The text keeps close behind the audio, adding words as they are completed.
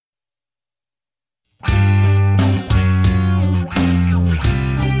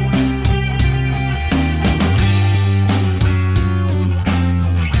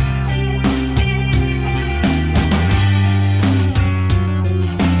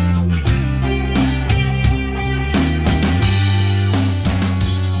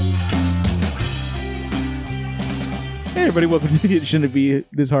everybody, welcome to the It Shouldn't Be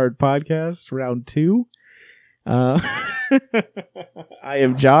This Hard podcast, round 2. I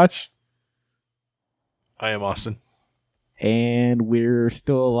am Josh. I am Austin. And we're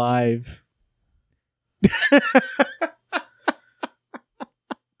still alive.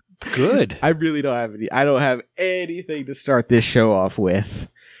 Good. I really don't have anything to start this show off with.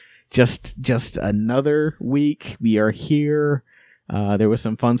 Just another week. We are here. There was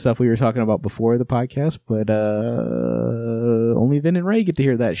some fun stuff we were talking about before the podcast, but only Vin and Ray get to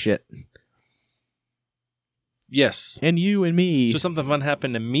hear that shit. Yes. And you and me. So something fun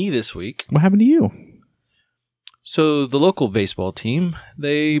happened to me this week. What happened to you? So the local baseball team,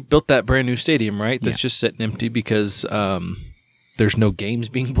 they built that brand new stadium, right? That's just sitting empty because there's no games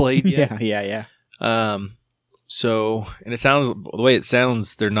being played yet. Yeah. So, and the way it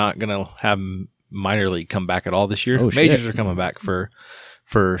sounds, they're not going to have minor league come back at all this year. Oh, Majors shit. are coming back for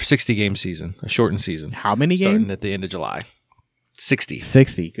 60-game season, a shortened season. How many Starting games? at the end of July. 60.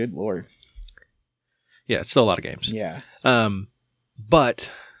 60. Good Lord. Yeah, it's still a lot of games. Yeah.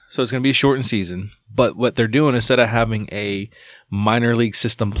 But so it's going to be a shortened season. But what they're doing, instead of having a minor league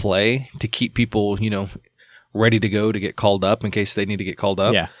system play to keep people, ready to go to get called up in case they need to get called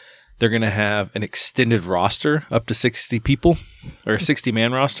up, they're going to have an extended roster up to 60 people or a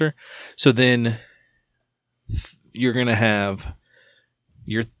 60-man roster. So then you're going to have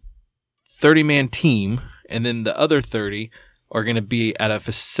your 30-man team, and then the other 30 are going to be at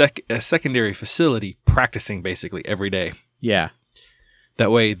a secondary facility practicing basically every day. Yeah. That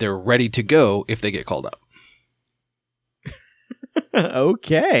way they're ready to go if they get called up.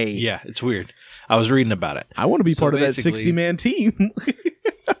 Okay. Yeah, it's weird. I was reading about it. I want to be part of that basically- 60-man team.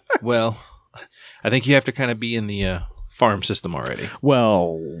 Well, I think you have to kind of be in the farm system already.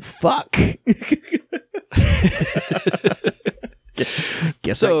 Well, fuck.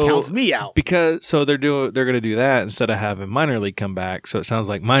 Guess that counts me out. So they're going to do that instead of having minor league come back. So it sounds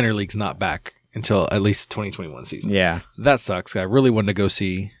like minor league's not back until at least the 2021 season. Yeah. That sucks. I really wanted to go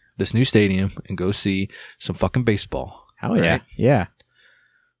see this new stadium and go see some fucking baseball. Hell yeah. Right? Yeah.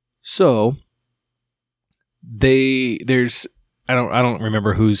 So I don't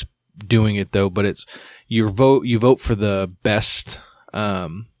remember who's doing it though, but it's you vote for the best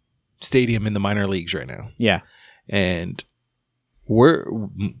stadium in the minor leagues right now. Yeah. And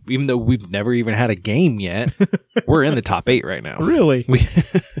even though we've never even had a game yet, we're in the top 8 right now. Really?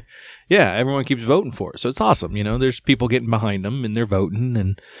 Yeah, everyone keeps voting for it. So it's awesome. There's people getting behind them and they're voting,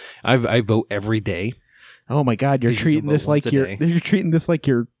 and I vote every day. Oh my God, you're treating this like you're treating this like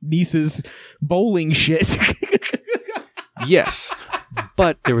your niece's bowling shit. Yes.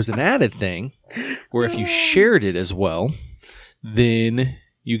 But there was an added thing where if you shared it as well, then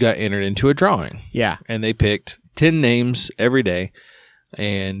you got entered into a drawing. Yeah. And they picked 10 names every day,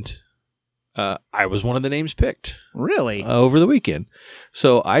 and I was one of the names picked. Really? Over the weekend.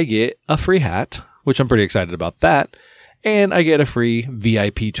 So I get a free hat, which I'm pretty excited about that, and I get a free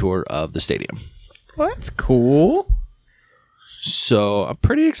VIP tour of the stadium. Well, that's cool. So I'm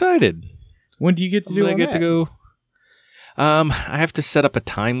pretty excited. When do you get to do I all get that? to go. I have to set up a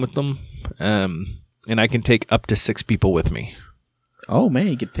time with them, and I can take up to 6 people with me. Oh man,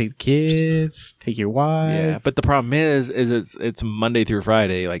 you get to take the kids, take your wife. Yeah, but the problem is it's Monday through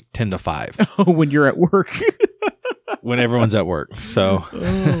Friday, like 10 to 5. Oh, when you're at work. When everyone's at work. So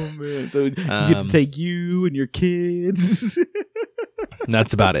oh man, so you get to take you and your kids.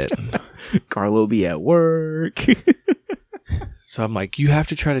 that's about it. Carlo will be at work. So I'm like, you have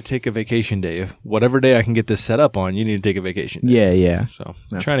to try to take a vacation day. Whatever day I can get this set up on, you need to take a vacation day. Yeah. So I'm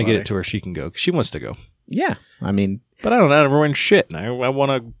That's trying to get funny. it to where she can go. 'Cause she wants to go. Yeah, I mean, But I don't know. Everyone's shit. And I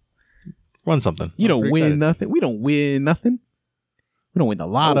want to run something. you I'm don't pretty win excited. nothing. We don't win nothing. We don't win the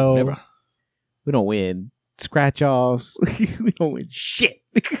lotto. Oh, never. We don't win scratch offs. We don't win shit.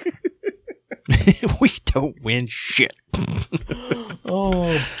 We don't win shit.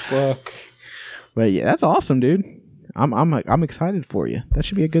 Oh fuck! But yeah, that's awesome, dude. I'm excited for you. That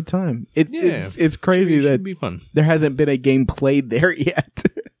should be a good time. It's crazy that should be fun. there hasn't been a game played there yet.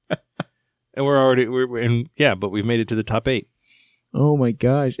 And we're in, yeah, but we've made it to the top 8. Oh my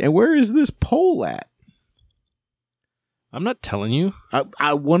gosh! And where is this poll at? I'm not telling you.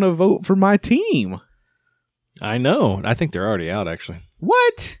 I want to vote for my team. I know. I think they're already out, actually.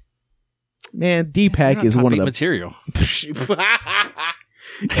 What? Man, D-Pack is one of the material.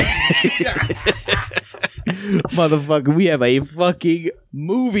 Motherfucker, we have a fucking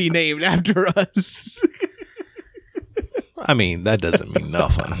movie named after us. I mean, that doesn't mean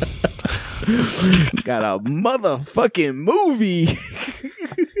nothing. Got a motherfucking movie.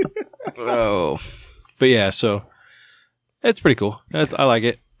 Oh. But yeah, so it's pretty cool. I like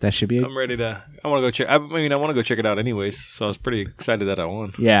it. That should be. I'm ready to. I want to go check. I mean, I want to go check it out anyways. So I was pretty excited that I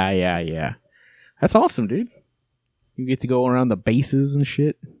won. Yeah. That's awesome, dude. You get to go around the bases and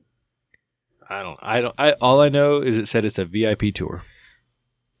shit. All I know is it said it's a VIP tour.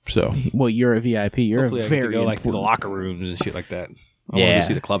 So, well, you're a VIP. You're hopefully a I get to very go like to the important- locker rooms and shit like that. I want to Yeah. go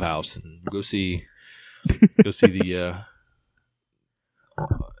see the clubhouse and go see the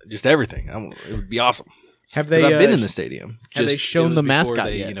just everything. It would be awesome. Have 'Cause they? I've been in the stadium. have they Just- shown it was the before mascot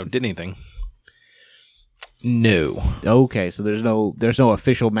they, yet? did anything? No, Okay, so there's no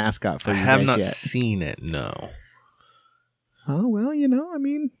official mascot for I you have guys not yet. seen it. No. Oh well, I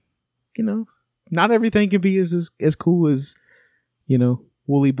mean, not everything can be as cool as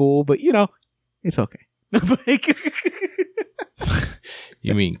Woolly Bull, but it's okay. Like,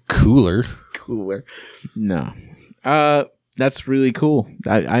 You mean cooler? cooler. No. That's really cool.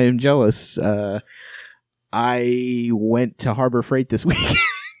 I am jealous. I went to Harbor Freight this week.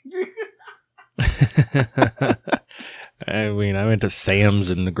 I mean, I went to Sam's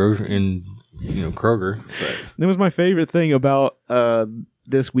and the Kroger. But That was my favorite thing about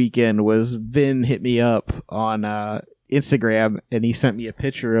this weekend was Vin hit me up on Instagram and he sent me a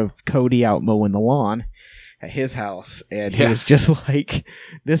picture of Cody out mowing the lawn at his house, and he Yeah. was just like,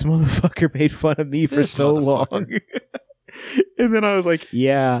 "This motherfucker made fun of me for This so long." motherfucker. And then I was like,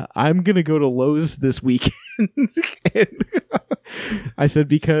 "Yeah, I'm gonna go to Lowe's this weekend." And I said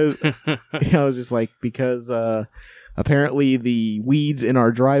because I was just like because apparently the weeds in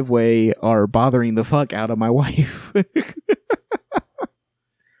our driveway are bothering the fuck out of my wife.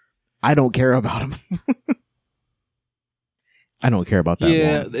 I don't care about them. I don't care about that.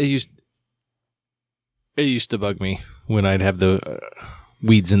 yeah, lawn. it used to bug me when I'd have the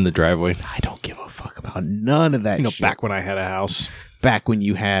weeds in the driveway. I don't give a fuck about none of that. You know, shit. back when I had a house, back when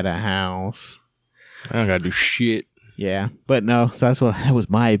you had a house. I don't gotta do shit. Yeah, but no. So that was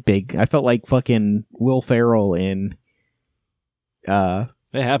my big. I felt like fucking Will Ferrell in It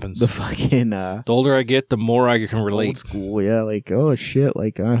happens. the fucking The older I get, the more I can old relate. school. Yeah, like oh shit,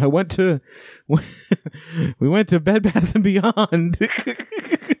 like I went to we went to Bed Bath and Beyond.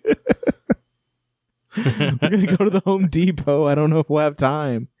 We're gonna go to the Home Depot. I don't know if we'll have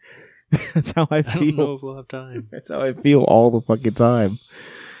time. That's how I I don't know feel. if we'll have time. That's how I feel all the fucking time.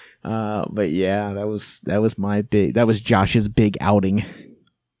 But yeah, that was Josh's big outing,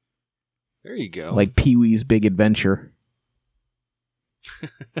 There you go. like Pee-wee's Big Adventure.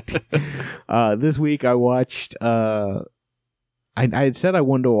 This week I watched. I had said I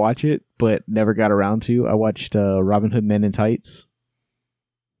wanted to watch it, but never got around to. I watched Robin Hood Men in Tights.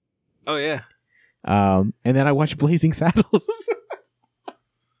 oh yeah, And then I watched Blazing Saddles.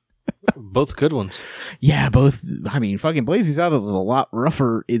 both good ones. Yeah, both. I mean, fucking Blazing Saddles is a lot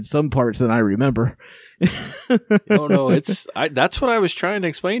rougher in some parts than I remember. Oh no, that's what I was trying to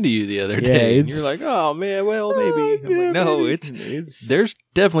explain to you the other Yeah, day. And it's- you're like, oh man, well maybe. I'm like, no, maybe. there's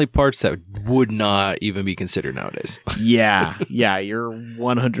definitely parts that would not even be considered nowadays. Yeah, you're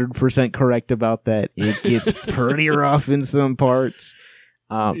 100% correct about that. It gets pretty rough in some parts.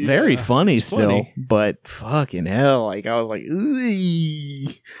 Very Yeah, funny it's still, funny. but fucking hell, like I was like, "Ooh."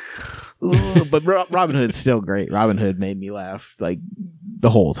 But Robin Hood's still great. Robin Hood made me laugh like the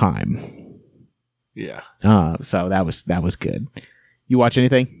whole time. Yeah. So that was good. You watch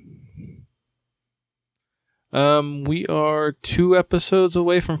anything? We are 2 episodes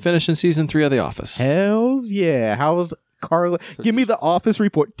away from finishing season 3 of The Office. Hells yeah! How's Carla? Give me the Office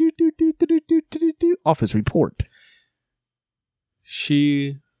report. Do. Office report.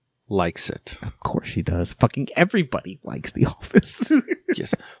 She likes it. Of course she does. Fucking everybody likes The Office.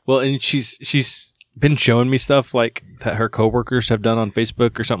 Yes. Well, and she's been showing me stuff like that her coworkers have done on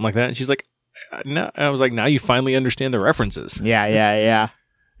Facebook or something like that. And she's like, no. I was like, now you finally understand the references. Yeah.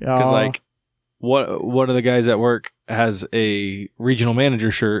 Because like one of the guys at work has a regional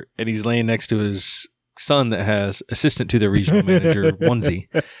manager shirt and he's laying next to his son that has assistant to the regional manager onesie.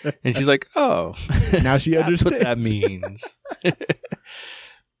 And she's like, oh, Now she that's what that understands. means.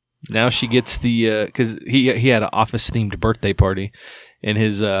 Now she gets the because he had an office themed birthday party, and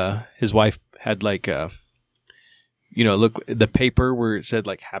his wife had like look the paper where it said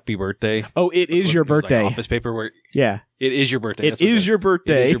like happy birthday. Oh, it is your It was, like, birthday. office paper where Yeah, it is your birthday. it That's what is said. your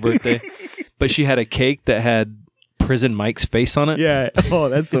birthday. It is your birthday. But she had a cake that had Prison Mike's face on it. Yeah. Oh,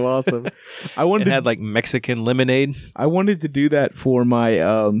 that's so awesome. I wanted It to, had like Mexican lemonade. I wanted to do that for my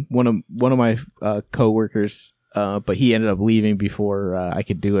one of my coworkers. But he ended up leaving before I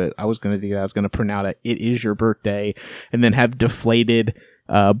could do it. I was going to do that. I was going to print out it is your birthday and then have deflated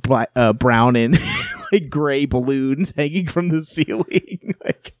brown and like gray balloons hanging from the ceiling.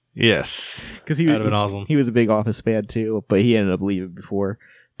 Like, Yes, because he that'd have been awesome. He was a big Office fan too, but he ended up leaving before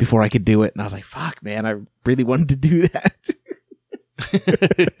before I could do it. And I was like, fuck, man, I really wanted to do that.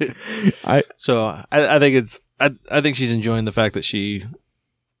 I think I think she's enjoying the fact that she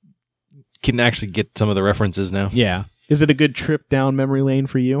can actually get some of the references now. Yeah. Is it a good trip down memory lane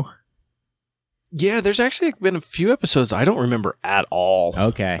for you? Yeah, there's actually been a few episodes I don't remember at all.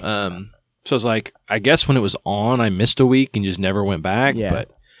 Okay. So it's like, I guess when it was on, I missed a week and just never went back. Yeah.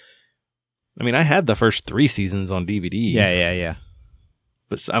 But I mean, I had the first 3 seasons on DVD. Yeah.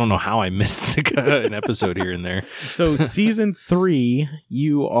 But I don't know how I missed an episode here and there. So season 3,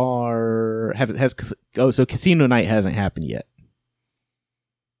 you are so Casino Night hasn't happened yet.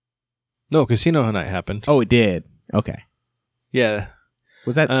 No, Casino Night happened. Oh, it did. Okay. Yeah.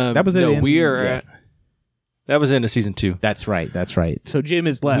 Was that that was no? it? We are at. That was into season 2. That's right. So Jim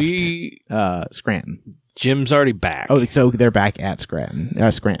is left. Scranton. Jim's already back. Oh, so they're back at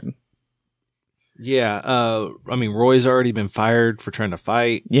Scranton. Yeah. I mean, Roy's already been fired for trying to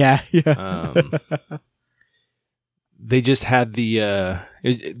fight. Yeah. They just had the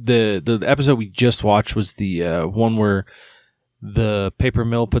episode we just watched was the one where the paper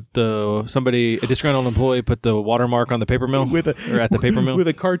mill put a disgruntled employee put the watermark on the paper mill or at the paper mill with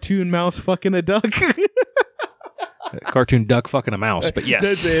a cartoon mouse fucking a duck. A cartoon duck fucking a mouse, but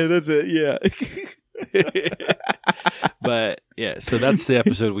yes, that's it. Yeah. But yeah, so that's the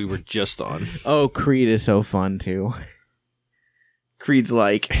episode we were just on. Oh, Creed is so fun too. Creed's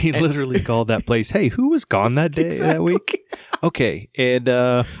like, he literally called that place, "Hey, who was gone that day that week?" Okay, and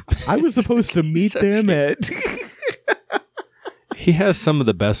I was supposed to meet them at. He has some of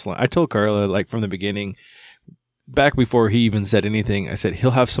the best lines. I told Carla, like, from the beginning, back before he even said anything, I said he'll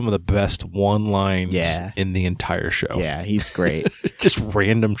have some of the best one-lines in the entire show. Yeah, he's great. Just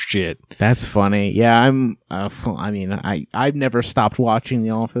random shit. That's funny. Yeah, I've never stopped watching The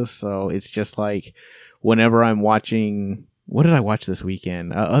Office, so it's just like whenever I'm watching. What did I watch this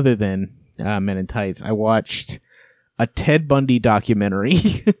weekend? Other than Men in Tights, I watched a Ted Bundy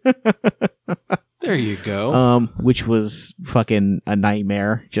documentary. There you go. Which was fucking a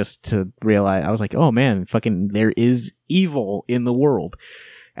nightmare just to realize. I was like, oh man, fucking there is evil in the world.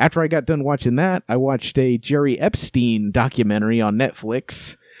 After I got done watching that, I watched a Jerry Epstein documentary on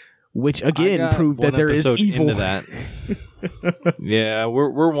Netflix, which again proved that there is evil. Into that. Yeah,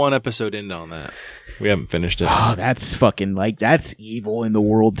 we're 1 episode in on that. We haven't finished it. Oh, that's fucking that's evil in the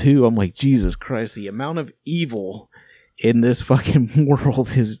world too. I'm like, Jesus Christ, the amount of evil in this fucking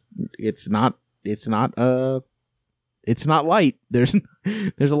world it's not light. There's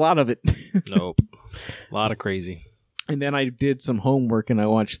a lot of it. Nope. A lot of crazy. And then I did some homework and I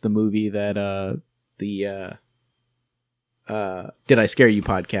watched the movie that Did I Scare You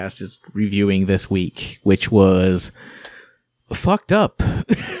podcast is reviewing this week, which was fucked up.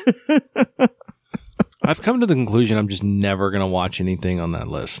 I've come to the conclusion I'm just never going to watch anything on that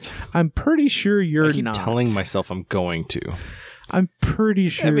list. I'm pretty sure you're not. Telling myself I'm going to. I'm pretty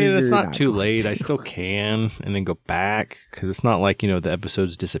sure. I mean, it's not too late. I still can, and then go back because it's not like the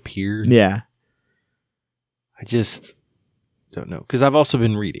episodes disappeared. Yeah. I just don't know because I've also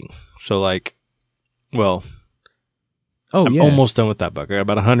been reading. So I'm almost done with that book. I got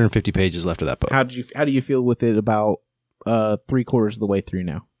about 150 pages left of that book. How do you feel with it about 3/4 of the way through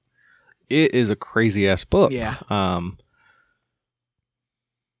now? It is a crazy ass book. Yeah.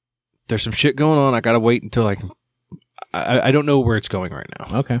 There's some shit going on. I gotta wait until I can. I don't know where it's going right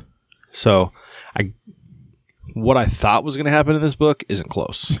now. Okay. So what I thought was going to happen in this book isn't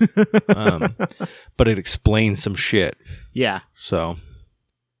close. But it explains some shit. Yeah. So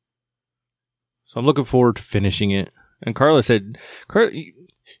I'm looking forward to finishing it. And Carla said,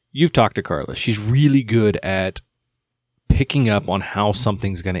 you've talked to Carla. She's really good at picking up on how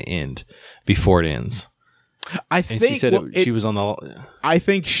something's going to end before it ends. I think she said she was on the. I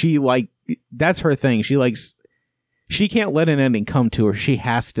think she that's her thing. She can't let an ending come to her. She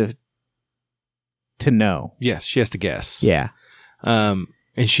has to know. Yes, she has to guess. Yeah. And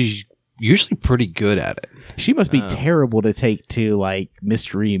she's usually pretty good at it. She must be terrible to take to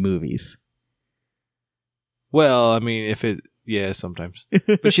mystery movies. Well, I mean, sometimes.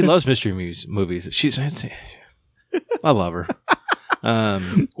 But she loves mystery movies. I love her.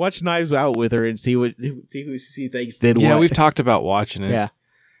 Watch Knives Out with her and see who she thinks did what. Yeah, we've talked about watching it. Yeah.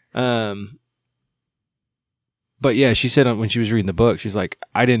 But yeah, she said when she was reading the book, she's like,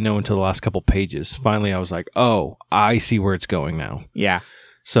 I didn't know until the last couple pages. Finally, I was like, oh, I see where it's going now. Yeah.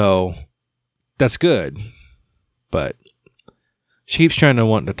 So that's good. But she keeps trying to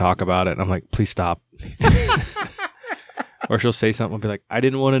want to talk about it. And I'm like, please stop. Or she'll say something and be like, I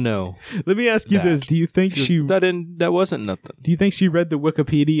didn't want to know. Let me ask you this. Do you think that wasn't nothing. Do you think she read the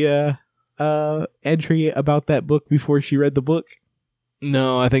Wikipedia entry about that book before she read the book?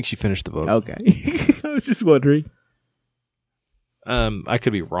 No, I think she finished the book. Okay. I was just wondering. I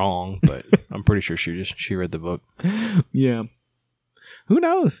could be wrong, but I'm pretty sure she read the book. Yeah. Who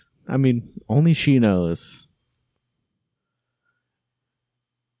knows? I mean, only she knows.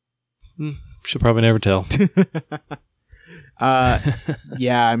 She'll probably never tell.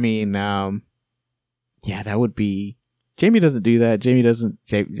 Yeah, I mean, yeah, that would be. Jamie doesn't do that. Jamie doesn't.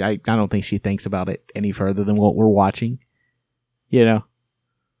 I don't think she thinks about it any further than what we're watching. You know.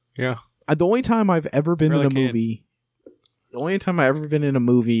 Yeah. The only time I've ever been Really in a movie. The only time I've ever been in a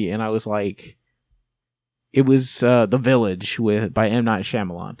movie and I was like, it was The Village by M. Night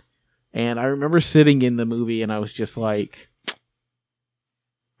Shyamalan, and I remember sitting in the movie and I was just like,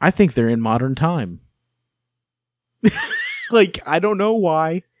 I think they're in modern time. Like, I don't know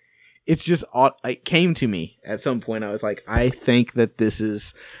why. It's just, it came to me at some point. I was like, I think that this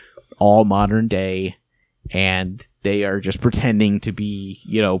is all modern day and they are just pretending to be,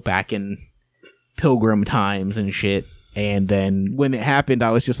 back in Pilgrim times and shit. And then when it happened, I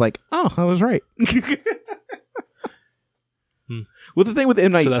was just like, oh, I was right. Well, the thing with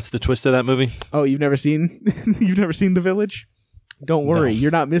M. Night... So that's the twist of that movie? Oh, you've never seen The Village? Don't worry,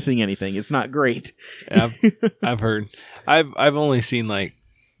 You're not missing anything. It's not great. Yeah, I've heard. I've only seen like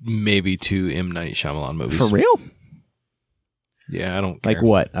maybe 2 M. Night Shyamalan movies. For real? Yeah, I don't care. Like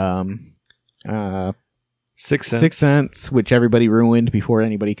what? Sixth Sense. Sixth Sense, which everybody ruined before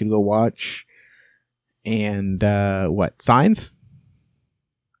anybody could go watch. And what? Signs?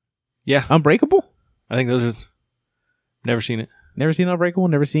 Yeah. Unbreakable? I think those are... Never seen it. Never seen Unbreakable?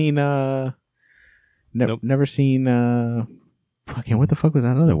 Never seen... Nope. Never seen... Fucking, what the fuck was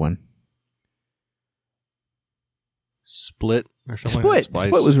that other one? Split or something like that? Split.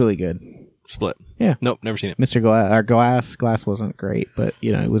 Split was really good. Split. Yeah. Nope, never seen it. Mr. Glass. Glass wasn't great, but,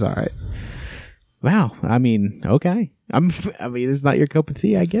 it was all right. Wow. I mean, okay. I mean, it's not your cup of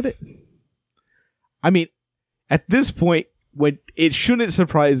tea. I get it. I mean, at this point, it shouldn't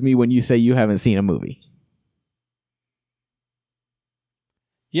surprise me when you say you haven't seen a movie.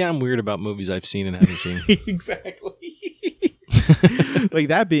 Yeah, I'm weird about movies I've seen and haven't seen. Exactly. Like,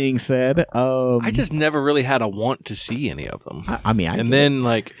 that being said, I just never really had a want to see any of them. And then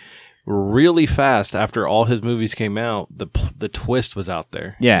like really fast after all his movies came out, the twist was out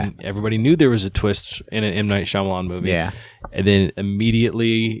there. Yeah, and everybody knew there was a twist in an M. Night Shyamalan movie. Yeah, and then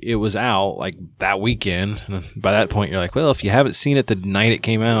immediately it was out like that weekend. And by that point, you're like, well, if you haven't seen it the night it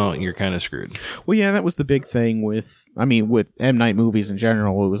came out, you're kind of screwed. Well, yeah, that was the big thing with M. Night movies in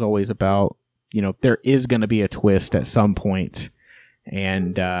general. It was always about, there is going to be a twist at some point.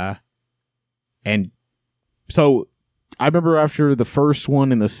 And so I remember after the first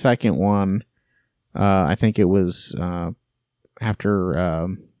one and the second one, I think it was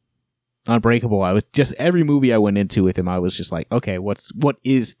after Unbreakable, I was just, every movie I went into with him, I was just like, okay, what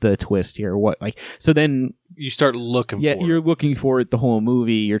is the twist here? So then you start looking for it. You're looking for it the whole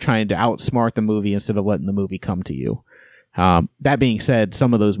movie. You're trying to outsmart the movie instead of letting the movie come to you. That being said,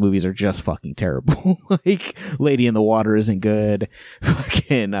 some of those movies are just fucking terrible. Like Lady in the Water isn't good.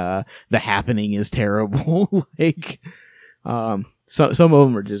 Fucking The Happening is terrible. Like so some of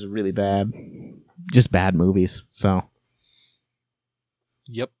them are just really bad. Just bad movies. So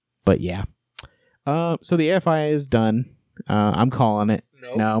yep. But yeah. So the AFI is done. I'm calling it.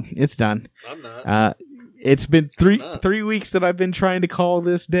 Nope. No, it's done. I'm not. It's been 3 weeks that I've been trying to call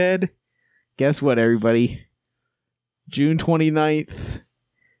this dead. Guess what, everybody? June 29th.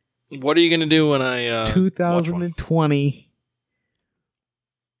 What are you going to do when I 2020.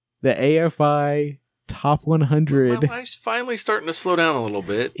 The AFI Top 100 my life's finally starting to slow down a little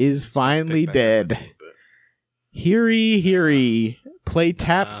bit. is finally dead. Heary. Play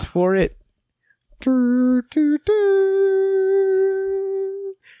taps for it.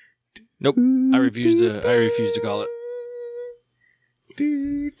 Nope. I refuse to call it.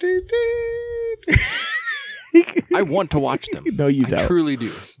 I want to watch them. No, you don't. I truly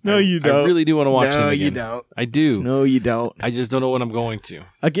do. No, you don't. I really do want to watch them again. No, you don't. I do. No, you don't. I just don't know when I'm going to.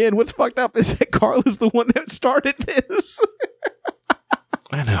 Again, what's fucked up is that Carla's the one that started this.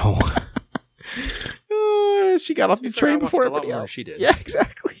 I know. She got off the train before everybody else. She did. Yeah,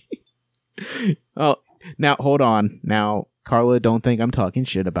 exactly. Oh, now hold on. Now, Carla, don't think I'm talking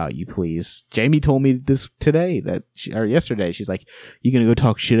shit about you, please. Jamie told me this today or yesterday. She's like, "You gonna go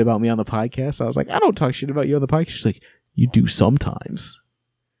talk shit about me on the podcast?" I was like, "I don't talk shit about you on the podcast." She's like, "You do sometimes."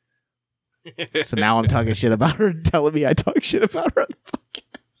 So now I'm talking shit about her, telling me I talk shit about her on the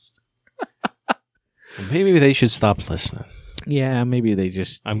podcast. Maybe they should stop listening. Yeah, maybe they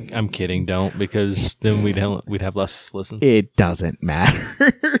just. I'm kidding. Don't, because then we'd have less listens. It doesn't matter.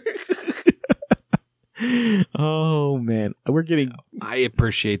 Oh man. We're getting. I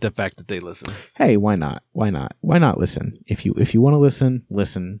appreciate the fact that they listen. Hey, why not? Why not? Why not listen? If you want to listen,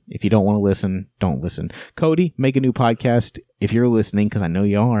 listen. If you don't want to listen, don't listen. Cody, make a new podcast if you're listening, because I know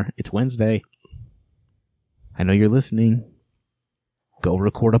you are. It's Wednesday. I know you're listening. Go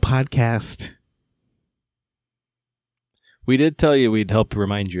record a podcast. We did tell you we'd help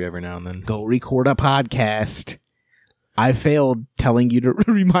remind you every now and then. Go record a podcast. I failed telling you to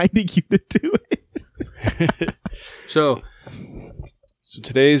reminding you to do it. So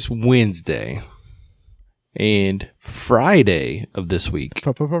today's Wednesday, and Friday of this week,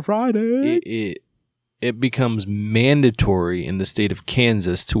 Friday, it becomes mandatory in the state of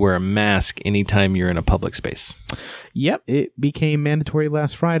Kansas to wear a mask anytime you're in a public space. Yep, it became mandatory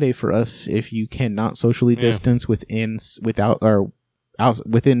last Friday for us. If you cannot socially distance within 6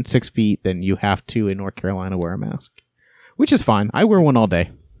 feet, then you have to in North Carolina wear a mask, which is fine. I wear one all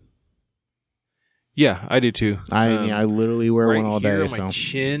day. Yeah, I do too. I literally wear right one all here day. On my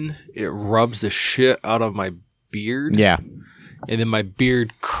chin, it rubs the shit out of my beard. Yeah, and then my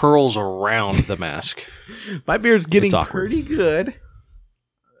beard curls around the mask. My beard's getting pretty good.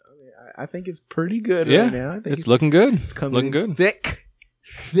 I think it's pretty good right now. I think it's looking good. It's coming good. Thick,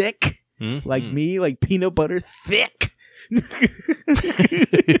 mm-hmm. Like me, like peanut butter thick.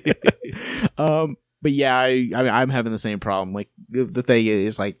 But yeah, I'm having the same problem. Like the thing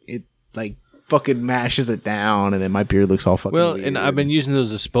is, like it like fucking mashes it down, and then my beard looks all fucking weird. And I've been using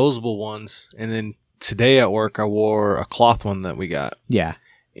those disposable ones, and then today at work I wore a cloth one that we got. Yeah,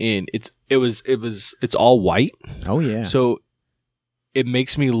 and it's all white. Oh yeah. So it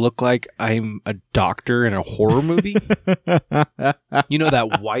makes me look like I'm a doctor in a horror movie. You know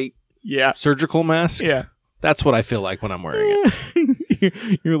that white surgical mask? Yeah. That's what I feel like when I'm wearing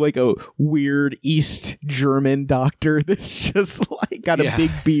it. You're like a weird East German doctor that's just like got a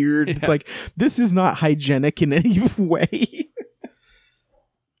big beard. Yeah. It's like, this is not hygienic in any way.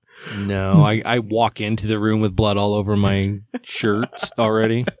 No, I walk into the room with blood all over my shirts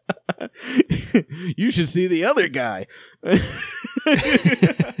already. You should see the other guy.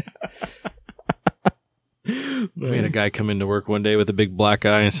 We had a guy come into work one day with a big black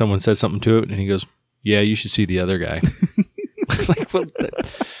eye, and someone said something to it, and he goes, "Yeah, you should see the other guy." Like, what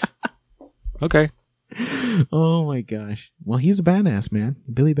okay. Oh my gosh. Well, he's a badass, man.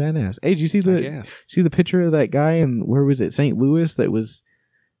 Billy Badass. Hey, did you see the picture of that guy in, where was it, St. Louis, that was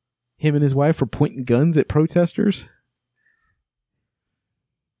him and his wife were pointing guns at protesters?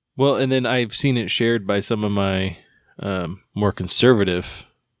 Well, and then I've seen it shared by some of my more conservative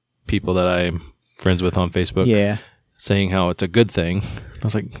people that I'm friends with on Facebook. Yeah. Saying how it's a good thing. I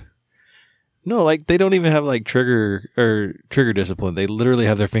was like, no, like they don't even have like trigger discipline. They literally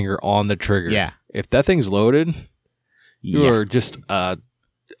have their finger on the trigger. Yeah. If that thing's loaded, you are just a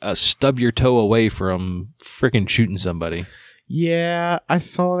stub your toe away from freaking shooting somebody. Yeah, I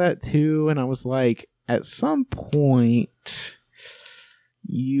saw that too, and I was like, at some point,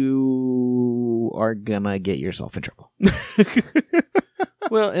 you are gonna get yourself in trouble.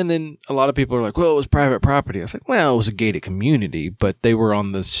 Well, and then a lot of people are like, well, it was private property. I was like, well, it was a gated community, but they were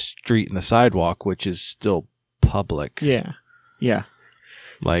on the street and the sidewalk, which is still public. Yeah. Yeah.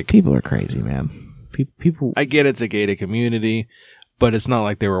 Like, people are crazy, man. People. I get it's a gated community, but it's not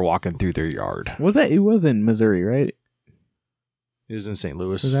like they were walking through their yard. It was in Missouri, right? It was in St.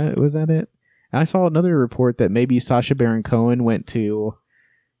 Louis. Was that it? I saw another report that maybe Sacha Baron Cohen went to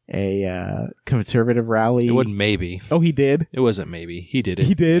a conservative rally. It wasn't maybe. Oh, he did? It wasn't maybe. He did it.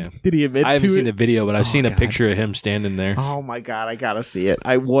 He did? Yeah. Did he admit to it? I haven't seen the video, but I've seen a picture of him standing there. Oh my God, I gotta see it.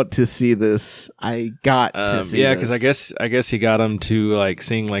 I want to see this. I got to see yeah, this. because I guess he got him to like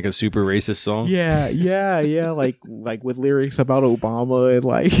sing like a super racist song. Yeah, like with lyrics about Obama and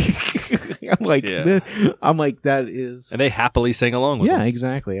like I'm like that is, and they happily sang along with him. Yeah,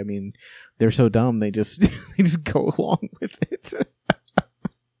 exactly. I mean, they're so dumb they just go along with it.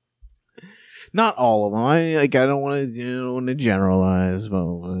 Not all of them. I don't want to generalize, but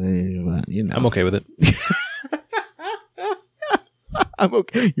you know, I'm okay with it. I'm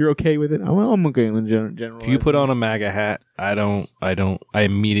okay. You're okay with it. I'm okay with generalizing. If you put on a MAGA hat, I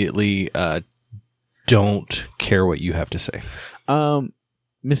immediately don't care what you have to say.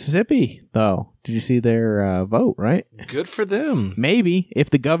 Mississippi, though, did you see their vote? Right. Good for them. Maybe if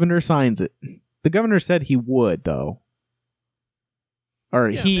the governor signs it. The governor said he would, though. Or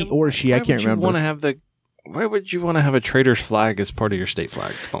he or she, I can't remember. Why would you want to have a traitor's flag as part of your state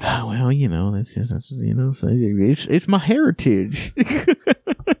flag? Oh, well, you know, that's it's my heritage.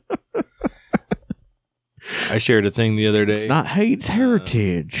 I shared a thing the other day. Not hate's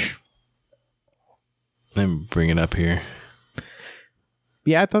heritage. Let me bring it up here.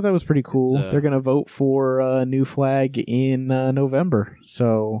 Yeah, I thought that was pretty cool. It's, They're going to vote for a new flag in November.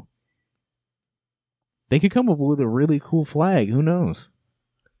 So they could come up with a really cool flag. Who knows?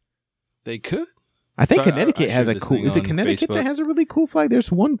 They could. I think Sorry, Connecticut I has a shared this cool... thing Is it on Connecticut Facebook. that has a really cool flag?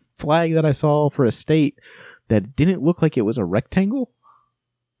 There's one flag that I saw for a state that didn't look like it was a rectangle.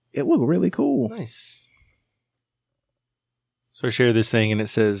 It looked really cool. Nice. So I shared this thing, and it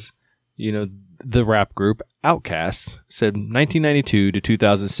says, the rap group Outkast said 1992 to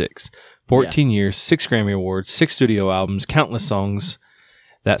 2006, 14 years, 6 Grammy Awards, 6 studio albums, countless songs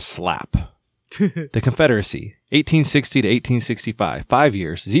that slap. The Confederacy, 1860 to 1865, 5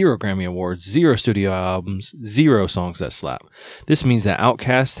 years, 0 Grammy Awards, 0 studio albums, 0 songs that slap. This means that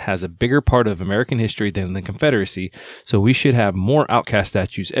Outkast has a bigger part of American history than the Confederacy, so we should have more Outkast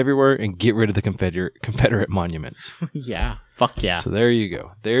statues everywhere and get rid of the Confederate monuments. Yeah. Fuck yeah. So there you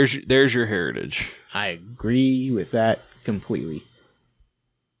go. There's your heritage. I agree with that completely.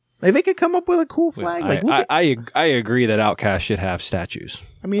 Like, they could come up with a cool flag. Like, look I agree that Outkast should have statues.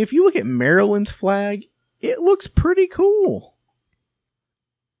 I mean, if you look at Maryland's flag, it looks pretty cool.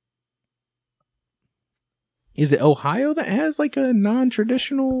 Is it Ohio that has like a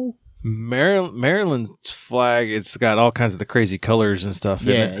non-traditional? Maryland's flag, it's got all kinds of the crazy colors and stuff in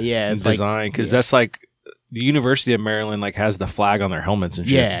it. Yeah, It's design, because that's like the University of Maryland like has the flag on their helmets and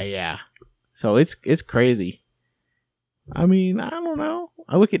shit. Yeah. So it's crazy. I mean, I don't know.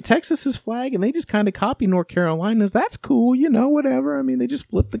 I look at Texas's flag and they just kind of copy North Carolina's. That's cool, whatever. I mean, they just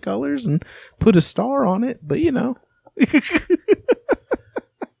flip the colors and put a star on it, but you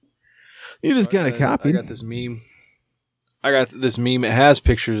just kind of copy. I got this meme. It has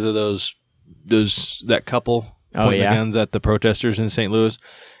pictures of that couple pointing the guns at the protesters in St. Louis.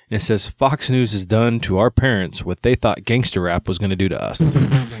 And it says, Fox News has done to our parents what they thought gangster rap was going to do to us.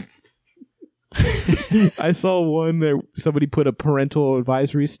 I saw one that somebody put a parental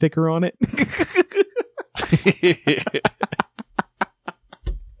advisory sticker on it.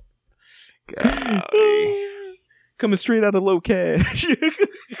 Coming straight out of Low Cash.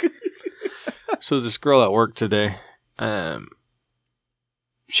 So this girl at work today,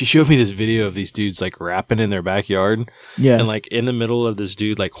 she showed me this video of these dudes like rapping in their backyard. Yeah. And like in the middle of this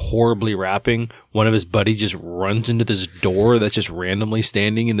dude like horribly rapping, one of his buddies just runs into this door that's just randomly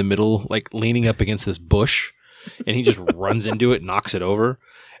standing in the middle, like leaning up against this bush. And he just runs into it, knocks it over.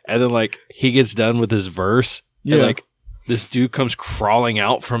 And then like he gets done with his verse. Yeah. And like this dude comes crawling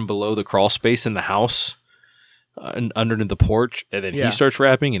out from below the crawl space in the house. And underneath the porch, and then he starts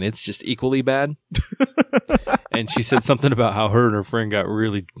rapping, and it's just equally bad. And she said something about how her and her friend got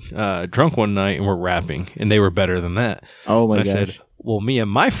really drunk one night and were rapping, and they were better than that. Oh my I gosh! said, "Well, me and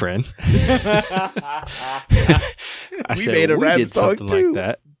my friend, we made a rap did song something too." like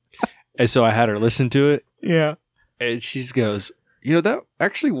that." And so I had her listen to it, Yeah. and she goes, "That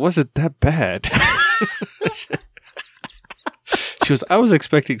actually wasn't that bad." She goes, "I was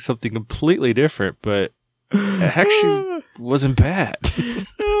expecting something completely different, but." It actually wasn't bad.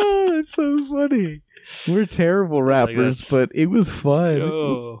 That's so funny. We're terrible rappers, but it was fun.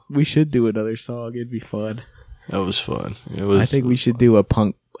 Oh. We should do another song. It'd be fun. That was fun. I think we should do a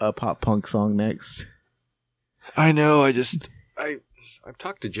pop punk song next. I know. I've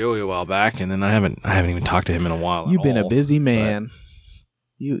talked to Joey a while back, and then I haven't even talked to him in a while. You've been a busy man.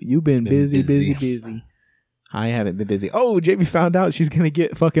 You've been busy. I haven't been busy. Oh, Jamie found out she's going to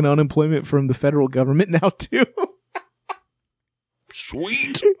get fucking unemployment from the federal government now, too.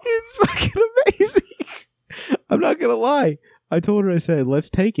 Sweet. It's fucking amazing. I'm not going to lie. I told her, I said, let's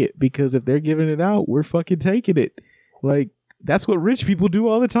take it, because if they're giving it out, we're fucking taking it. Like, that's what rich people do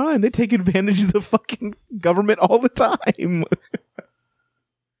all the time. They take advantage of the fucking government all the time.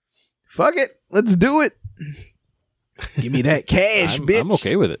 Fuck it. Let's do it. Give me that cash, bitch. I'm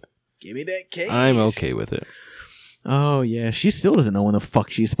okay with it. Give me that cash. I'm okay with it. Oh yeah, she still doesn't know when the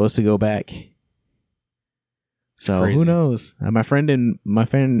fuck she's supposed to go back. So who knows? My friend in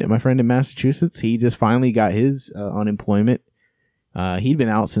Massachusetts, he just finally got his unemployment. He'd been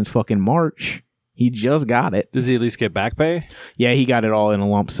out since fucking March. He just got it. Does he at least get back pay? Yeah, he got it all in a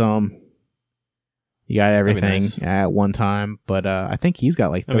lump sum. He got everything nice. at one time, but I think he's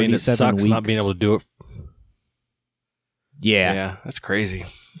got like 37 it sucks weeks. not being able to do it. Yeah, that's crazy.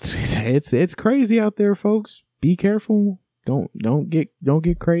 It's crazy out there, folks. Be careful. Don't get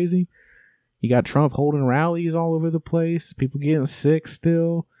crazy. You got Trump holding rallies all over the place. People getting sick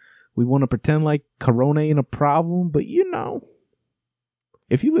still. We want to pretend like Corona ain't a problem, but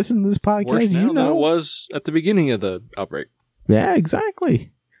if you listen to this podcast, Worse now than it was at the beginning of the outbreak. Yeah,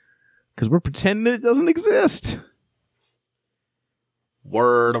 exactly. Because we're pretending it doesn't exist.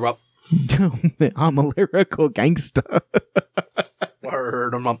 Word up. I'm a lyrical gangster. Word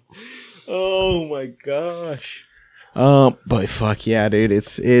hard. Oh my gosh. But fuck yeah, dude.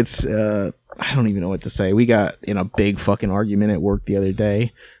 It's I don't even know what to say. We got in a big fucking argument at work the other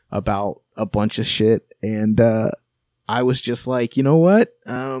day about a bunch of shit, and I was just like, you know what?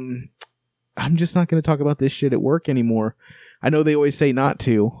 I'm just not going to talk about this shit at work anymore. I know they always say not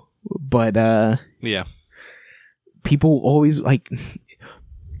to, but yeah. People always like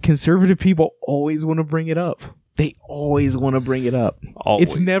conservative people always want to bring it up. They always want to bring it up. Always.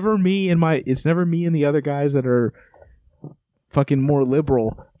 It's never me and the other guys that are fucking more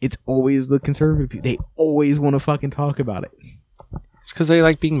liberal. It's always the conservative people. They always want to fucking talk about it. It's because they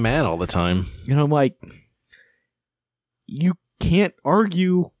like being mad all the time. You know, I'm like, you can't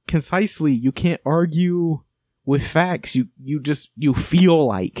argue concisely. You can't argue with facts. You feel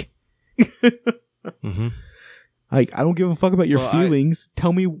like. Mm-hmm. Like, I don't give a fuck about your feelings.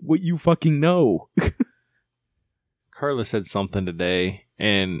 Tell me what you fucking know. Carla said something today,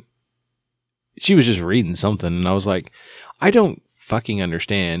 and she was just reading something, and I was like, I don't fucking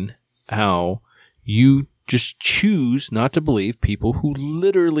understand how you just choose not to believe people who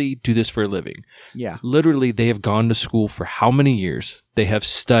literally do this for a living. Yeah. Literally, they have gone to school for how many years? They have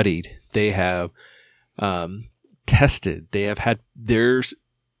studied. They have tested. They have had their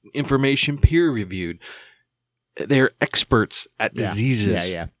information peer-reviewed. They're experts at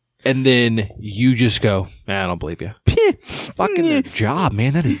diseases. Yeah. And then you just go, man, I don't believe you. Fucking their job,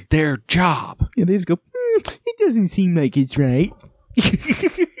 man. That is their job. Yeah, they just go, it doesn't seem like it's right.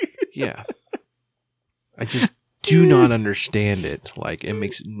 Yeah. I just do not understand it. Like, it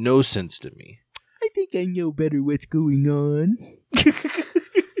makes no sense to me. I think I know better what's going on.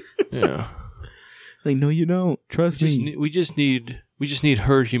 Yeah. Like, no, you don't. Trust me. We just need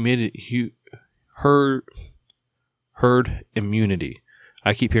herd immunity.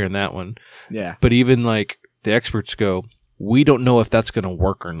 I keep hearing that one. Yeah. But even like the experts go, we don't know if that's going to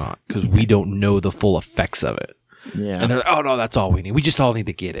work or not because we don't know the full effects of it. Yeah. And they're like, oh no, that's all we need. We just all need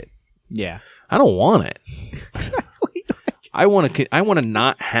to get it. Yeah. I don't want it. Exactly. I want to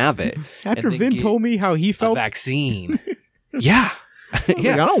not have it. After Vin told me how he felt. A vaccine. Yeah. Yeah. Like,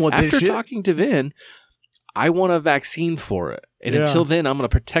 I don't want this After shit. talking to Vin, I want a vaccine for it. And until then, I'm going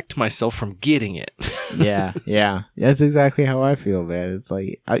to protect myself from getting it. Yeah. That's exactly how I feel, man. It's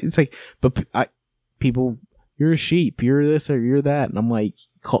like, people, you're a sheep, you're this or you're that. And I'm like,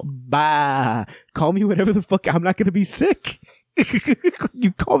 call me whatever the fuck. I'm not going to be sick.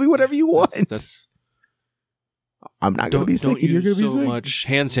 You call me whatever you want. I'm not going to be sick and you're going to be sick. Don't use so much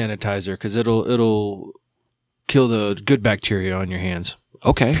hand sanitizer because it'll kill the good bacteria on your hands.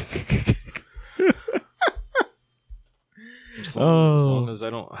 Okay. As long as I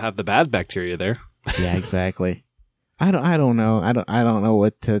don't have the bad bacteria there. Yeah, exactly. I don't know. I don't know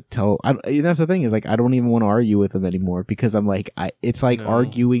what to tell. That's the thing is like I don't even want to argue with them anymore because I'm like it's like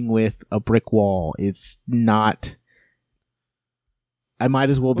arguing with a brick wall. It's not. I might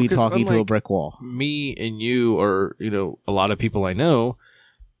as well be talking to a brick wall. Me and you, or a lot of people I know.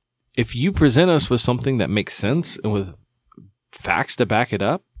 If you present us with something that makes sense and with facts to back it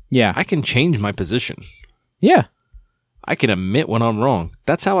up, yeah, I can change my position. Yeah. I can admit when I'm wrong.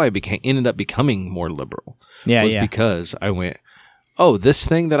 That's how I ended up becoming more liberal. Was because I went, oh, this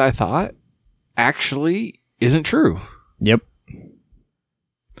thing that I thought actually isn't true. Yep.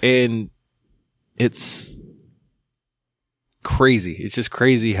 And it's crazy. It's just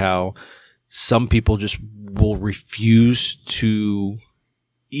crazy how some people just will refuse to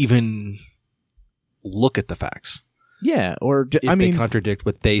even look at the facts. Yeah, or they contradict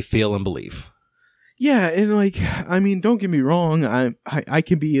what they feel and believe. Yeah, and like, I mean, don't get me wrong. I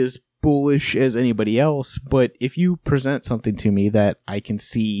can be as bullish as anybody else, but if you present something to me that I can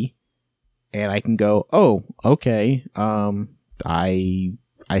see, and I can go, oh, okay, I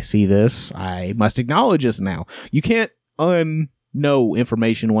see this. I must acknowledge this now. You can't unknow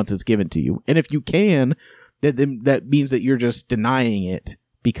information once it's given to you, and if you can, that means that you're just denying it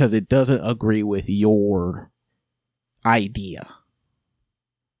because it doesn't agree with your idea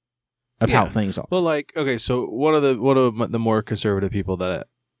of how things are. Well, like, okay, so one of the more conservative people that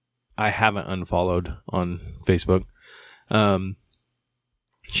I haven't unfollowed on Facebook,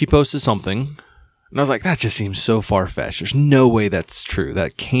 she posted something, and I was like, that just seems so far-fetched. There's no way that's true.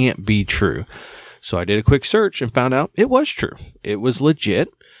 That can't be true. So I did a quick search and found out it was true. It was legit.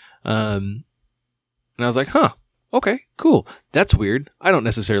 And I was like, huh, okay, cool. That's weird. I don't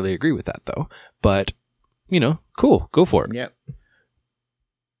necessarily agree with that, though. But, cool. Go for it. Yep.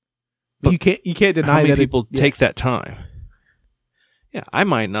 But you can't deny how many that people take that time. Yeah, I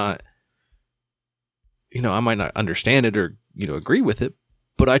might not understand it or agree with it,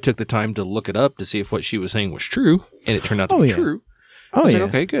 but I took the time to look it up to see if what she was saying was true, and it turned out to be true. Oh, It's yeah. like,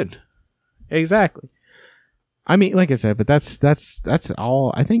 okay, good. Exactly. I mean, like I said, but that's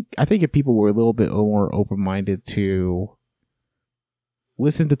all. I think if people were a little bit more open-minded to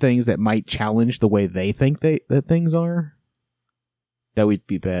listen to things that might challenge the way they think that things are, that we'd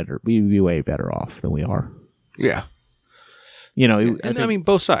be better. We'd be way better off than we are. Yeah. You know, And I mean,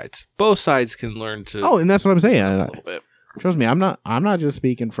 both sides. Both sides can learn to. Oh, and that's what I'm saying. a little bit. Trust me, I'm not just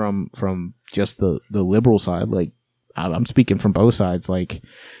speaking from just the liberal side. Like, I'm speaking from both sides. Like,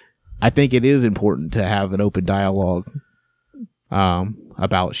 I think it is important to have an open dialogue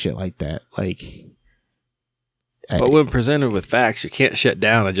about shit like that. Like, But when presented with facts, you can't shut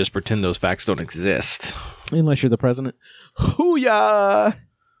down and just pretend those facts don't exist. unless you're the president. Hoo-yah!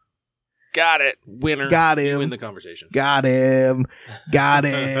 Got it. Winner. Got him. You win the conversation. Got him. Got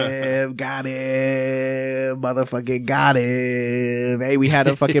him. Got him. Motherfucking got him. Hey, we had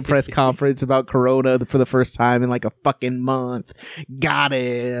a fucking press conference about Corona for the first time in like a fucking month. Got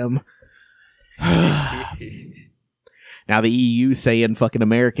him. Now the EU saying fucking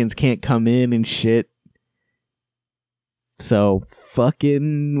Americans can't come in and shit. So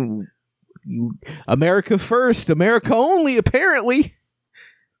fucking America first, America only, apparently.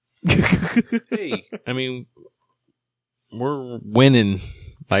 Hey, I mean, we're winning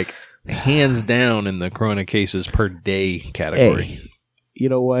like hands down in the corona cases per day category. Hey, you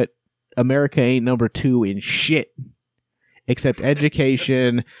know what? America ain't number 2 in shit except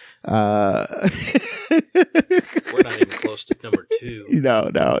education. We're not even close to number 2.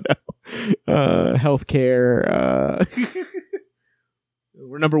 No. Healthcare.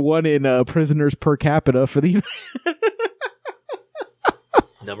 We're number 1 in prisoners per capita for the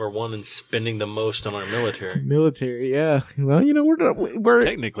Number 1 in spending the most on our military. military. Yeah. Well, you know, we're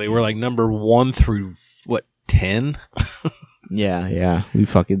Technically, we're like number 1 through what 10. yeah. We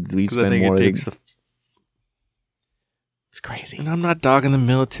spend more than the. It's crazy. And I'm not dogging the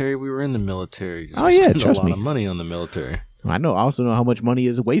military. We were in the military. Oh, We yeah, spend trust a lot me. of money on the military. I also know how much money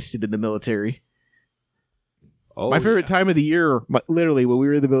is wasted in the military. Oh, My favorite time of the year, literally when we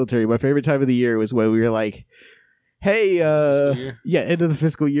were in the military, my favorite time of the year was when we were like, hey, Fiscal year? yeah, end of the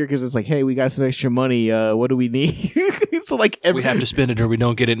fiscal year, because it's like, hey, we got some extra money. What do we need? So like, We have to spend it or we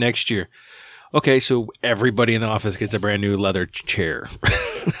don't get it next year. Okay, so everybody in the office gets a brand new leather chair.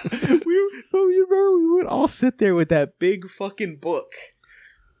 you remember we would all sit there with that big fucking book,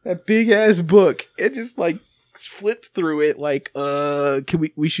 that big ass book, and just like flip through it. Like,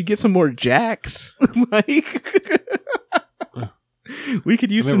 we should get some more jacks. Like, we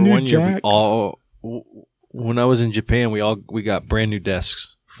could use some new jacks. When I was in Japan, we got brand new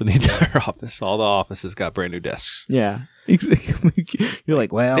desks for the entire office. All the offices got brand new desks. Yeah, exactly. You're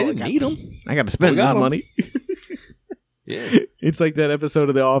like, well, They didn't need them. I got to spend We got this 'em. money. Yeah. It's like that episode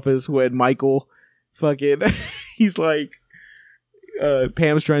of The Office when Michael fucking he's like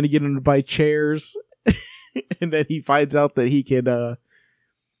Pam's trying to get him to buy chairs and then he finds out that he can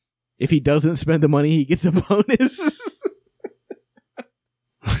if he doesn't spend the money he gets a bonus.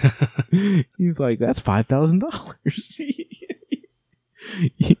 He's like, that's $5,000.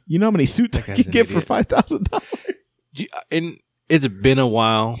 You know how many suits I That can guy's get an for idiot. $5,000? And it's been a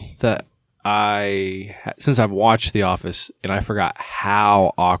while that since I've watched The Office, and I forgot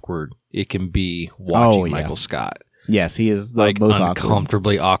how awkward it can be watching Oh, yeah. Michael Scott. Yes, he is the Like most awkward.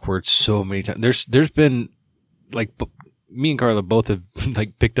 uncomfortably awkward so many times. There's been like me and Carla both have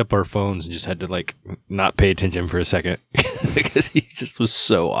like picked up our phones and just had to like not pay attention for a second because he just was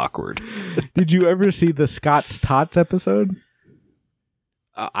so awkward. Did you ever see the Scott's Tots episode?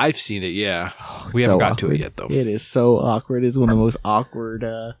 I've seen it, yeah. We So haven't got to awkward. it yet though. It is so awkward. It's one of the most awkward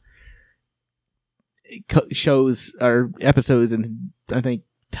shows or episodes in, I think,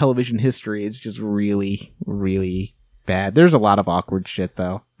 television history. It's just really, really bad. There's a lot of awkward shit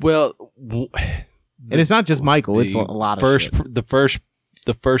though, Well, and it's not just Michael. It's a lot of shit. the first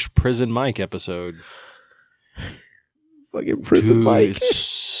Prison Mike episode. Fucking Prison Dude, Mike. it's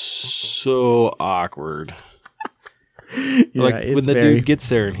so awkward. Yeah, Like it's when the very... dude gets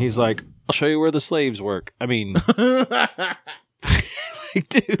there and he's like, "I'll show you where the slaves work." I mean, it's like,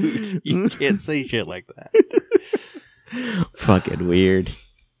 dude, you can't say shit like that. Fucking weird.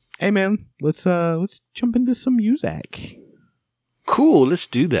 Hey man, let's jump into some music. Cool, let's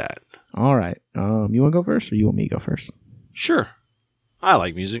do that. All right. You want to go first, or you want me to go first? Sure, I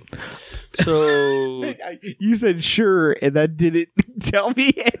like music. So You said sure, and that didn't tell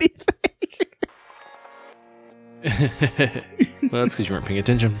me anything. well, that's because you weren't paying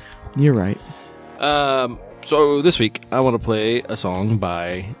attention. You're right. So this week I want to play a song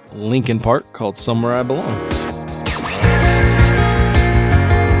by Linkin Park called "Somewhere I Belong."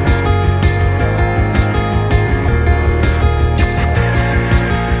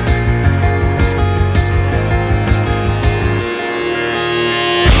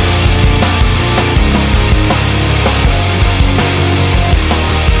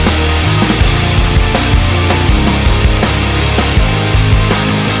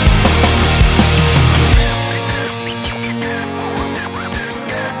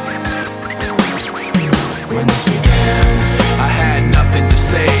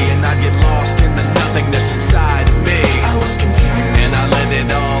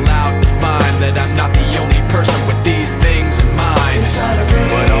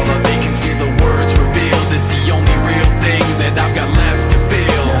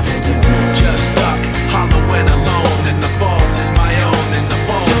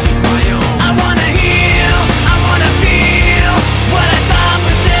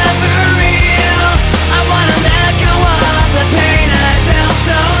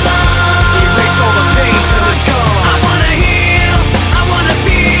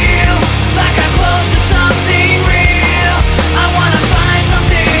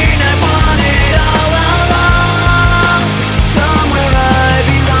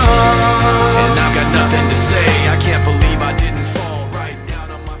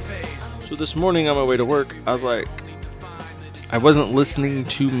 this morning on my way to work, I was like, I wasn't listening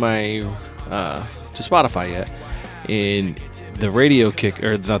to my to Spotify yet, and the radio kick,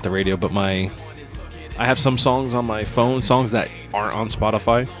 or not the radio, but I have some songs on my phone, songs that aren't on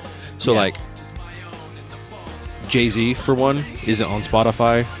Spotify. So like Jay-Z, for one, isn't on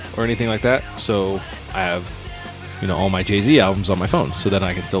Spotify or anything like that. So I have, all my Jay-Z albums on my phone, so then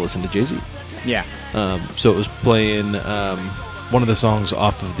I can still listen to Jay-Z. Yeah. So it was playing one of the songs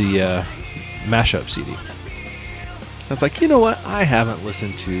off of the mashup CD. I was like, you know what? I haven't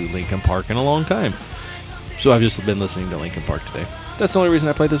listened to Linkin Park in a long time. So I've just been listening to Linkin Park today. That's the only reason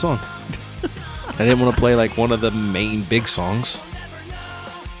I played this song. I didn't want to play like one of the main big songs.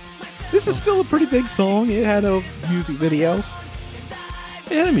 This is still a pretty big song. It had a music video.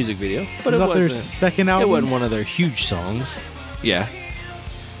 It had a music video, but it was their second album. It wasn't one of their huge songs. Yeah.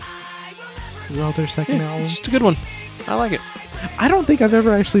 It was off their second album. It's just a good one. I like it. I don't think I've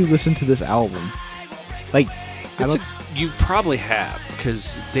ever actually listened to this album. Like, you probably have,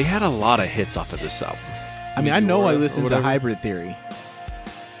 because they had a lot of hits off of this album. I mean, I know I listened to Hybrid Theory.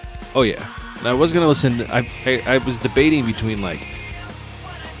 Oh yeah, and I was gonna listen. I was debating between like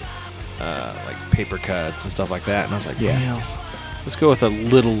Paper Cuts and stuff like that, and I was like, yeah, let's go with a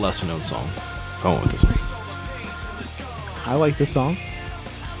little lesser known song. I went with this one. I like this song.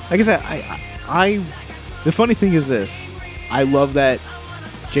 Like I said, I the funny thing is this: I love that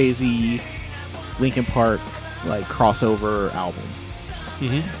Jay-Z, Linkin Park like crossover album.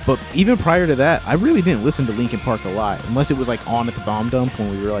 Mm-hmm. But even prior to that, I really didn't listen to Linkin Park a lot, unless it was like on at the Bomb Dump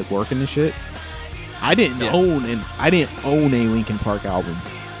when we were like working and shit. I didn't own a Linkin Park album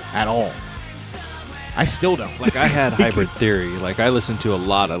at all. I still don't. Like I had Hybrid Theory. Like I listened to a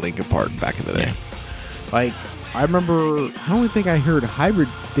lot of Linkin Park back in the day. Like I remember, I don't think I heard Hybrid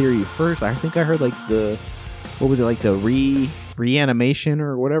Theory first. I think I heard like the Reanimation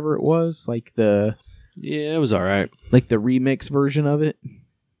or whatever it was, like the. Yeah, it was all right. Like the remix version of it.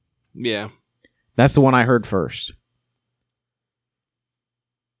 Yeah. That's the one I heard first.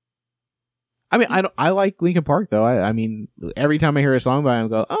 I mean, I like Linkin Park, though. I mean, every time I hear a song by him, I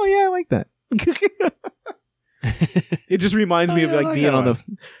go, oh, yeah, I like that. It just reminds me of like being on the...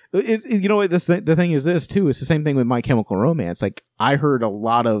 you know what? The thing is this, too. It's the same thing with My Chemical Romance. Like, I heard a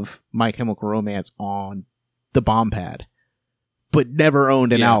lot of My Chemical Romance on the Bomb Pad, but never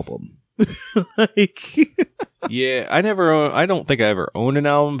owned an album. Yeah, I don't think I ever owned an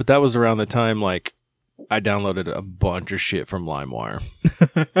album, but that was around the time like I downloaded a bunch of shit from LimeWire.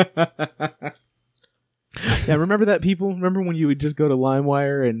 Yeah, remember that, people? Remember when you would just go to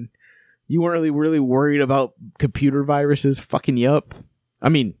LimeWire and you weren't really worried about computer viruses fucking you up? I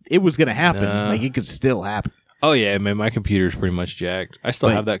mean, it was gonna happen. Like it could still happen. Oh yeah, man, my computer's pretty much jacked. I still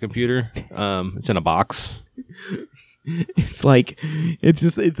have that computer. It's in a box. It's like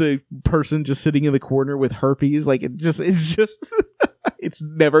it's a person just sitting in the corner with herpes. Like it's just it's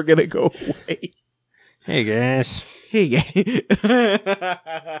never gonna go away. Hey guys. Hey guys.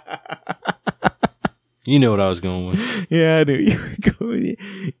 You know what I was going with. Yeah, I knew you were going.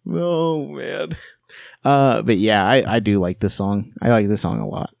 Oh man. But yeah, I do like this song. I like this song a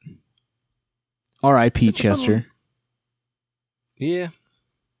lot. R.I.P. Chester. Yeah.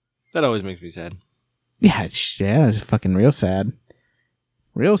 That always makes me sad. Yeah, it's fucking real sad.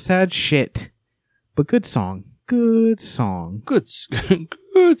 Real sad shit. But good song. Good song. Good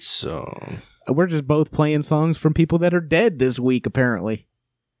song. We're just both playing songs from people that are dead this week, apparently.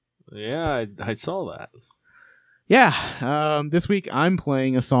 Yeah, I saw that. Yeah, this week I'm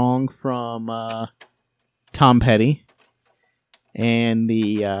playing a song from Tom Petty. And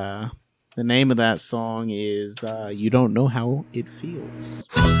the name of that song is You Don't Know How It Feels.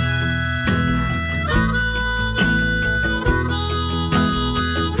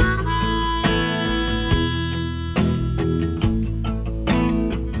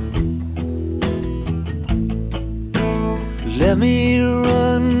 Let me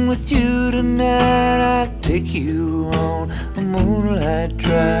run with you tonight. I'll take you on a moonlight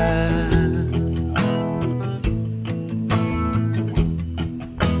drive.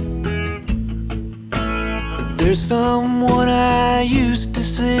 There's someone I used to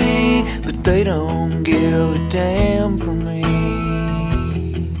see, but they don't give a damn for me.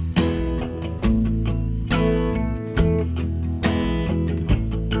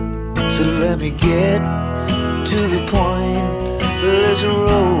 So let me get to the point. Let's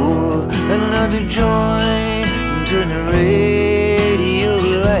roll another joint and turn the radio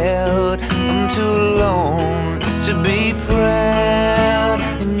loud. I'm too alone to be proud,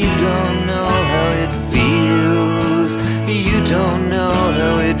 and you don't know how it feels. You don't know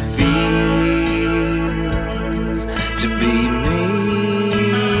how it feels to be me.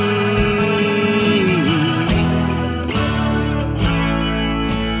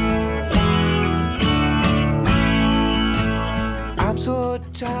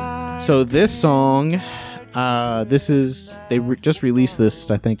 So this song, just released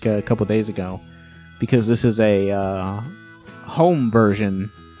this, I think, a couple days ago, because this is a home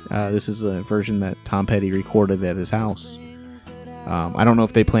version. This is a version that Tom Petty recorded at his house. I don't know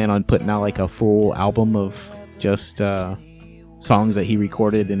if they plan on putting out like a full album of just songs that he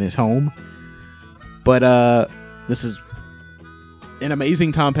recorded in his home, but this is an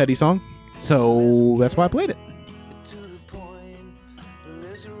amazing Tom Petty song, so that's why I played it.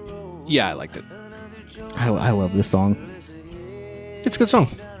 Yeah, I liked it. I love this song. It's a good song.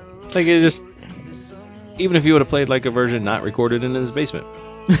 Like, it just, even if you would have played like a version not recorded in his basement,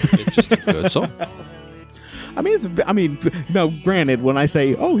 it's just a good song. Now, granted, when I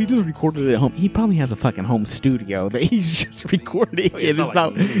say, "Oh, he just recorded it at home," he probably has a fucking home studio that he's just recording. It's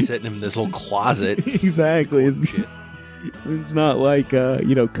not like he's sitting in this little closet. Exactly. It's not like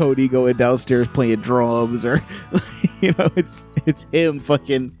Cody going downstairs playing drums, or it's him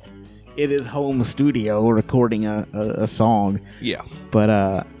fucking in his home studio recording a song. Yeah. But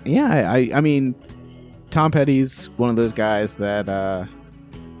I mean, Tom Petty's one of those guys that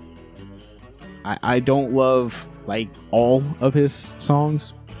I don't love like all of his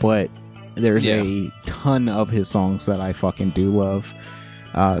songs, but there's a ton of his songs that I fucking do love.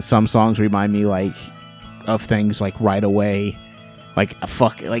 Some songs remind me like of things like Right Away, like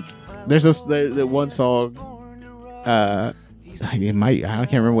there's the one song. I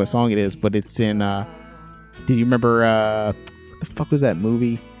can't remember what song it is, but it's in. Did you remember what the fuck was that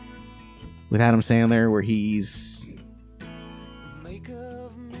movie with Adam Sandler where he's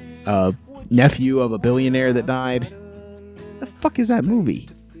nephew of a billionaire that died? The fuck is that movie?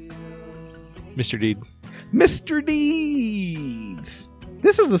 Mr. Deed. Mr. Deeds.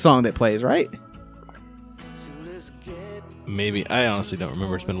 This is the song that plays, right? Maybe. I honestly don't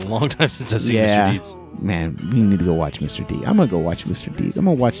remember. It's been a long time since I've seen Mr. Deeds. Man, we need to go watch Mr. D. I'm gonna go watch Mr. Deeds. I'm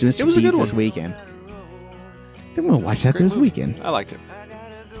gonna watch Mr. Deeds this weekend. I'm gonna watch that this weekend. I liked it.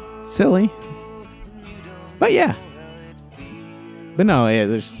 Silly. But yeah. But no,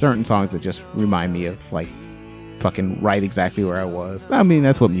 there's certain songs that just remind me of like fucking right exactly where I was. I mean,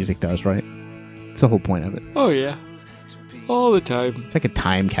 that's what music does, right? It's the whole point of it. Oh yeah. All the time. It's like a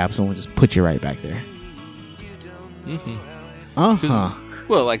time capsule and just put you right back there. Mm-hmm. Uh-huh.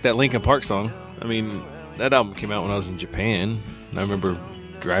 Well, like that Linkin Park song. I mean, that album came out when I was in Japan. And I remember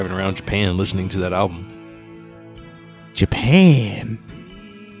driving around Japan listening to that album. Japan.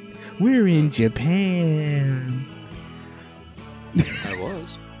 We're in Japan. I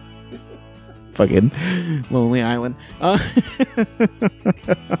was. Fucking Lonely Island.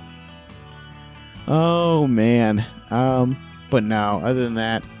 Oh, man. But no, other than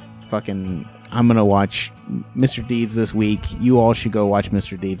that, fucking, I'm going to watch Mr. Deeds this week. You all should go watch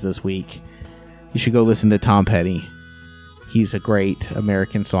Mr. Deeds this week. You should go listen to Tom Petty. He's a great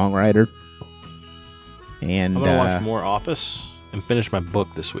American songwriter. And I'm going to watch more Office and finish my book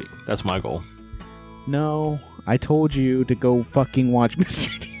this week. That's my goal. No, I told you to go fucking watch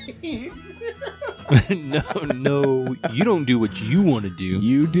Mr. Deeds. No, you don't do what you want to do.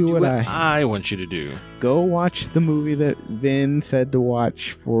 You do what I want you to do. Go watch the movie that Vin said to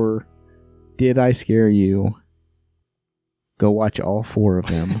watch for Did I Scare You? Go watch all 4 of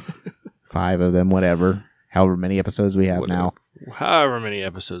them. 5 of them, whatever. However many episodes we have now. However many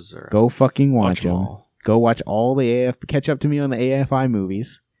episodes there are. Go fucking watch them. All. Go watch all the catch up to me on the AFI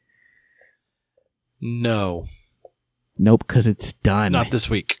movies. No. Nope, because it's done. Not this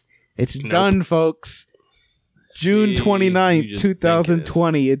week. It's done, folks. June 29th,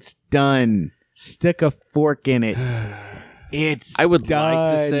 2020. It's done. Stick a fork in it. It's I would done.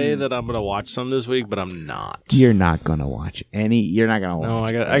 like to say that I'm going to watch some this week, but I'm not. You're not going to watch any. You're not going to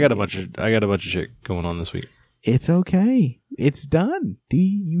watch. No, I got a bunch of shit going on this week. It's okay. It's done.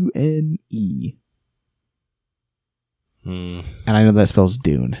 Dune. And I know that spells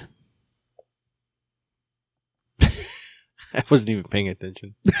Dune. I wasn't even paying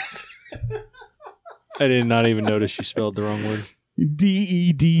attention. I did not even notice you spelled the wrong word.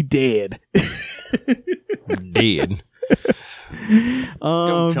 D-E-D, dead. Dead.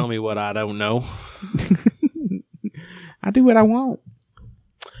 Don't tell me what I don't know. I do what I want.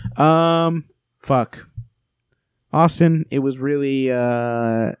 Fuck. Austin, it was really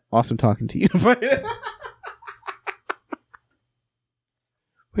awesome talking to you.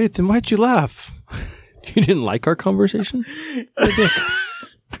 Wait, then why'd you laugh? You didn't like our conversation?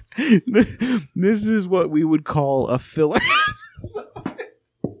 This is what we would call a filler.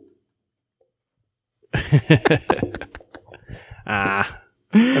 I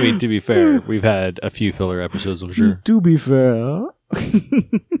mean, to be fair, we've had a few filler episodes, I'm sure. To be fair,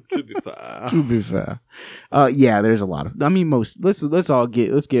 To be fair. To be fair. Yeah, there's a lot of. I mean,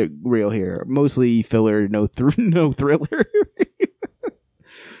 let's get real here. Mostly filler, no thriller.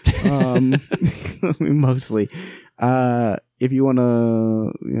 I mean, mostly. If you want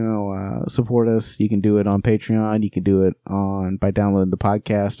to, support us, you can do it on Patreon. You can do it by downloading the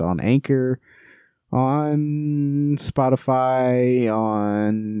podcast on Anchor, on Spotify,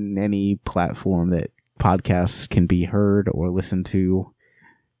 on any platform that podcasts can be heard or listened to.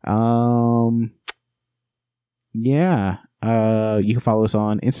 Yeah. You can follow us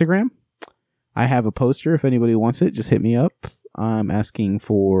on Instagram. I have a poster. If anybody wants it, just hit me up. I'm asking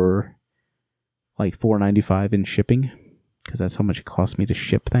for like $4.95 in shipping, because that's how much it costs me to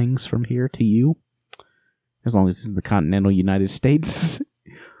ship things from here to you, as long as it's in the continental United States.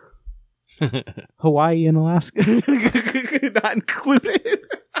 Hawaii and Alaska not included.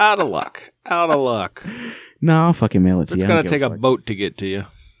 Out of luck. No, I'll fucking mail it to you. It's gonna take a boat to get to you.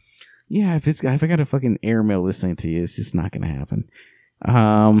 Yeah, if I got to fucking airmail this thing to you, it's just not gonna happen.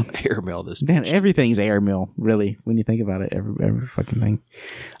 Airmail this. Man, everything's airmail, really, when you think about it. Every fucking thing.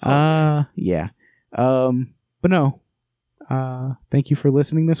 Yeah. But no. Thank you for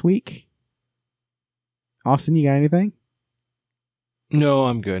listening this week. Austin, you got anything? No,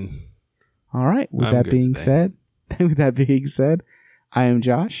 I'm good. All right. With that being said, I am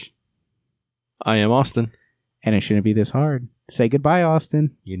Josh. I am Austin. And it shouldn't be this hard. Say goodbye,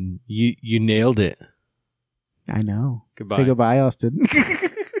 Austin. You nailed it. I know. Goodbye. Say goodbye, Austin.